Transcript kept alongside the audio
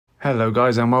Hello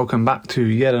guys and welcome back to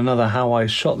yet another How I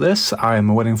Shot This. I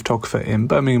am a wedding photographer in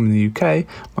Birmingham in the UK.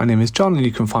 My name is John and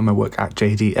you can find my work at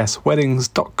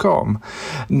jdsweddings.com.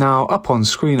 Now up on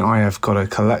screen I have got a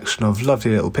collection of lovely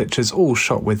little pictures all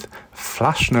shot with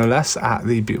flash no less at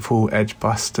the beautiful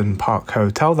Mastin Park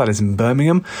Hotel that is in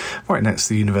Birmingham, right next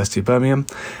to the University of Birmingham.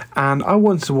 And I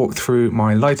wanted to walk through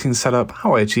my lighting setup,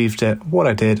 how I achieved it, what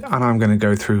I did, and I'm going to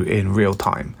go through in real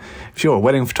time. If you're a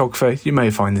wedding photographer, you may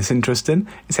find this interesting.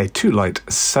 It's a 2-light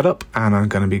setup and I'm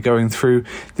going to be going through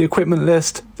the equipment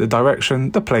list, the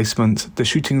direction, the placement, the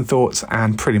shooting thoughts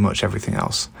and pretty much everything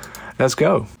else. Let's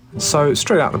go. So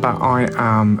straight out the bat I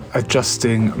am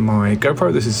adjusting my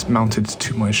GoPro. This is mounted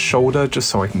to my shoulder just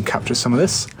so I can capture some of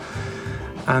this.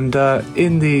 And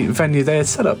in the venue they had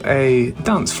set up a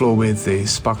dance floor with the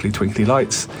sparkly twinkly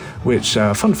lights, which,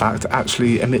 fun fact,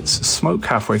 actually emits smoke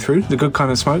halfway through. The good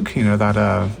kind of smoke, you know,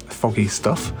 that foggy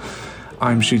stuff.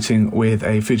 I'm shooting with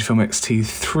a Fujifilm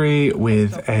X-T3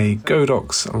 with a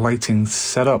Godox lighting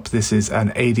setup. This is an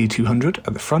AD200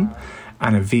 at the front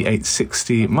and a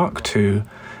V860 Mark II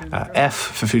F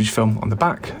for Fujifilm on the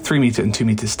back, 3-meter and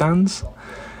 2-meter stands.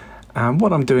 And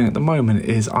what I'm doing at the moment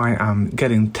is I am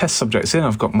getting test subjects in.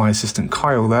 I've got my assistant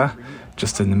Kyle there,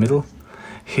 just in the middle.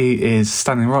 He is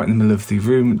standing right in the middle of the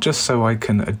room just so I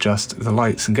can adjust the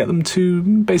lights and get them to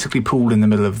basically pool in the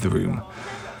middle of the room.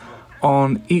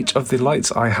 On each of the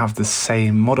lights I have the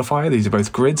same modifier. These are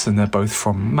both grids and they're both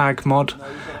from Magmod.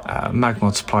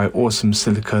 Magmod supply awesome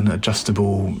silicone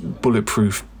adjustable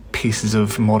bulletproof pieces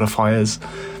of modifiers.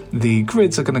 The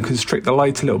grids are going to constrict the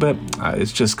light a little bit.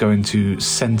 It's just going to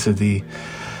center the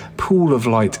pool of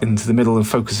light into the middle and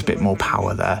focus a bit more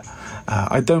power there.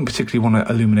 I don't particularly want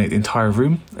to illuminate the entire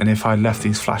room, and if I left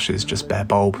these flashes just bare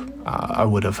bulb, I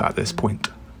would have at this point.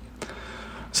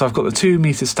 So I've got the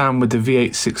 2-meter stand with the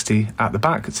V860 at the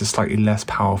back. It's a slightly less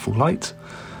powerful light.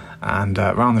 And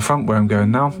around the front where I'm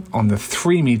going now, on the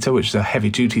 3-meter, which is a heavy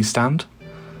duty stand,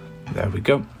 there we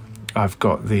go. I've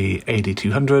got the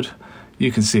AD200.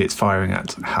 You can see it's firing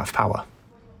at half power.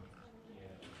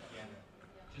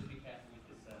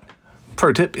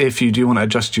 Pro tip, if you do want to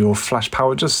adjust your flash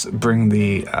power, just bring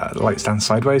the light stand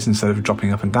sideways instead of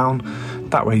dropping up and down.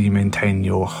 That way you maintain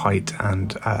your height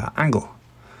and angle.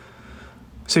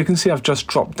 So you can see I've just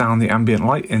dropped down the ambient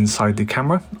light inside the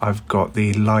camera. I've got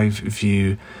the live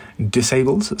view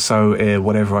disabled, so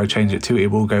whatever I change it to, it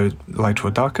will go lighter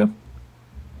or darker.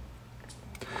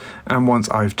 And once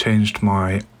I've changed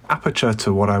my aperture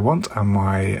to what I want and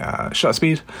my shutter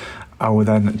speed, I will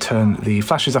then turn the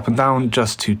flashes up and down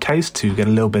just to taste, to get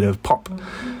a little bit of pop.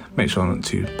 Make sure I'm not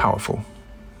too powerful.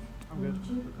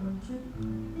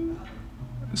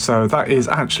 So that is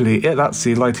actually it. That's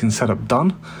the lighting setup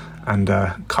done. And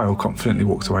Kyle confidently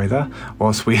walks away there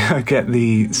whilst we get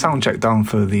the sound check done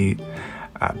for the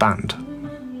band.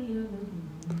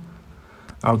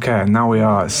 Okay, now we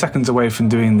are seconds away from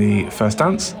doing the first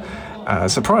dance.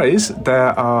 Surprise,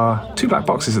 there are 2 black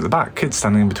boxes at the back, kids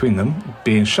standing in between them,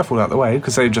 being shuffled out the way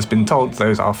because they've just been told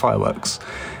those are fireworks.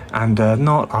 And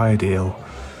not ideal.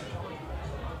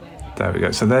 There we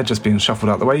go, so they're just being shuffled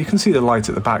out the way. You can see the light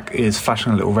at the back is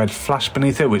flashing a little red flash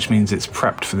beneath it, which means it's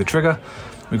prepped for the trigger.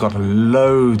 We've got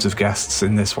loads of guests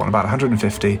in this one, about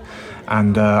 150,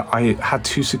 and I had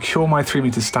to secure my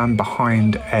 3-meter stand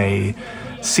behind a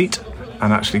seat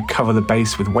and actually cover the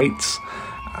base with weights.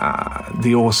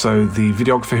 The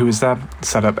videographer who was there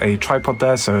set up a tripod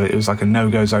there, so it was like a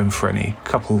no-go zone for any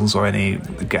couples or any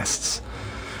guests.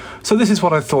 So this is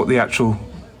what I thought the actual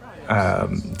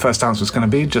first dance was going to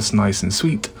be, just nice and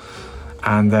sweet.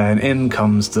 And then in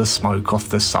comes the smoke off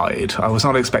the side. I was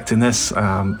not expecting this.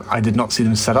 I did not see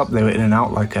them set up. They were in and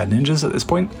out like ninjas at this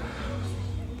point.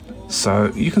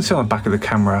 So you can see on the back of the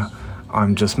camera,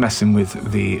 I'm just messing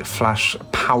with the flash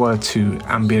power to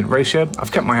ambient ratio.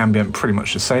 I've kept my ambient pretty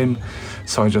much the same.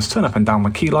 So I just turn up and down my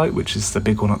key light, which is the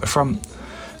big one at the front,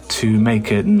 to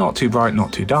make it not too bright,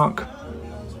 not too dark.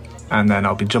 And then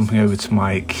I'll be jumping over to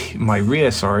my rear,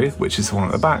 which is the one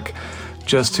at the back,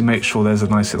 just to make sure there's a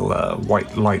nice little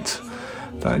white light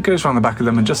that goes around the back of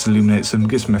them and just illuminates them,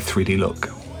 gives them a 3D look.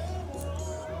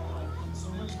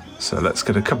 So let's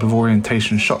get a couple of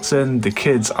orientation shots in. The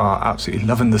kids are absolutely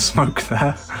loving the smoke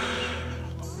there.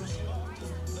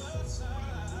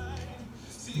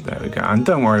 There we go, and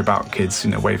don't worry about kids,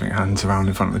 waving hands around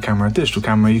in front of the camera. Digital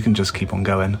camera, you can just keep on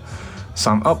going.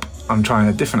 So I'm up, I'm trying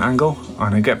a different angle,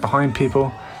 I'm gonna get behind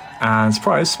people, and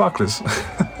surprise, sparklers.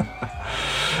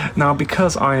 Now,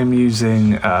 because I am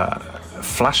using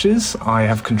flashes, I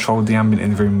have controlled the ambient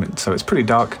in the room so it's pretty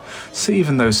dark, so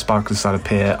even those sparklers that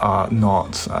appear are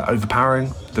not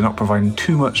overpowering, they're not providing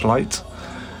too much light,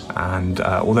 and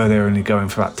although they were only going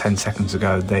for about 10 seconds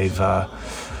ago, they've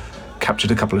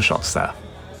captured a couple of shots there.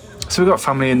 So we've got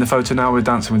family in the photo now. We're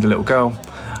dancing with the little girl.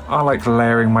 I like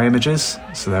layering my images,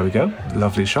 so there we go,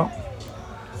 lovely shot.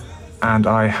 And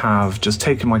I have just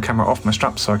taken my camera off my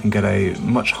strap so I can get a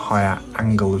much higher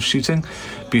angle of shooting.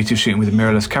 Beauty of shooting with a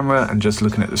mirrorless camera and just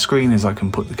looking at the screen is I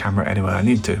can put the camera anywhere I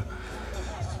need to.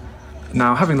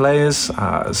 Now, having layers,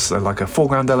 so like a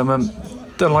foreground element,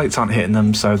 the lights aren't hitting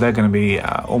them, so they're going to be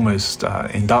almost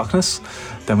in darkness.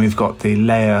 Then we've got the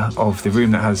layer of the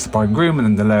room that has the bride and groom, and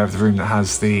then the layer of the room that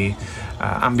has the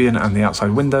ambient and the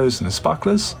outside windows and the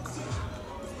sparklers.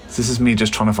 So this is me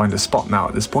just trying to find a spot now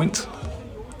at this point.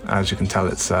 As you can tell,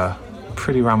 it's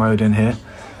pretty ramoed in here.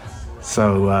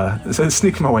 So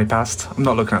sneaking my way past. I'm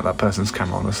not looking at that person's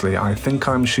camera, honestly. I think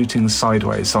I'm shooting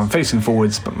sideways, so I'm facing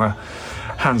forwards, but my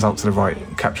hands out to the right,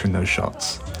 capturing those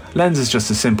shots. Lens is just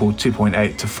a simple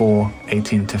 2.8 to 4,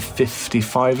 18 to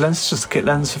 55 lens. It's just a kit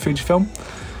lens for Fujifilm.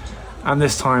 And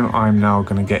this time I'm now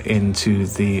going to get into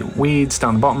the weeds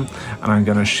down the bottom, and I'm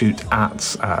going to shoot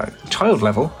at child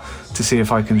level to see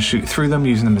if I can shoot through them,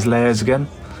 using them as layers again,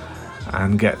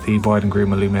 and get the bride and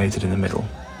groom illuminated in the middle.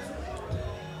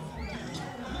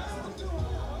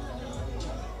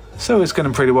 So it's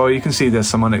going pretty well. You can see there's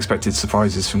some unexpected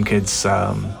surprises from kids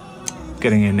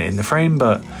getting in the frame,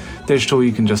 but digital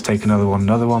you can just take another one.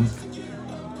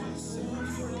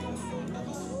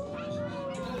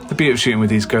 The beauty of shooting with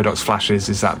these Godox flashes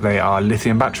is that they are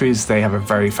lithium batteries. They have a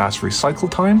very fast recycle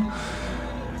time,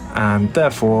 and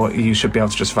therefore you should be able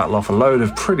to just rattle off a load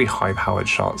of pretty high powered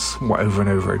shots over and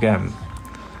over again.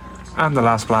 And the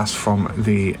last blast from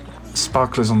the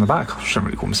sparklers on the back, I shouldn't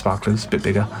really call them sparklers, a bit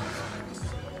bigger.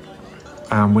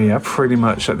 And we are pretty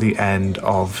much at the end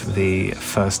of the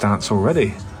first dance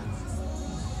already.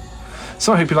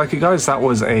 So I hope you like it, guys. That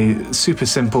was a super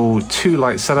simple 2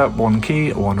 light setup, 1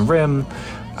 key, 1 rim,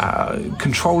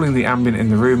 controlling the ambient in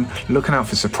the room, looking out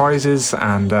for surprises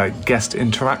and guest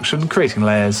interaction, creating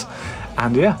layers,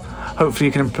 and yeah, hopefully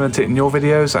you can implement it in your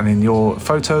videos and in your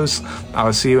photos. I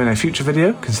will see you in a future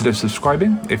video. Consider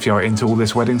subscribing if you're into all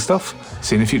this wedding stuff.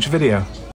 See you in a future video.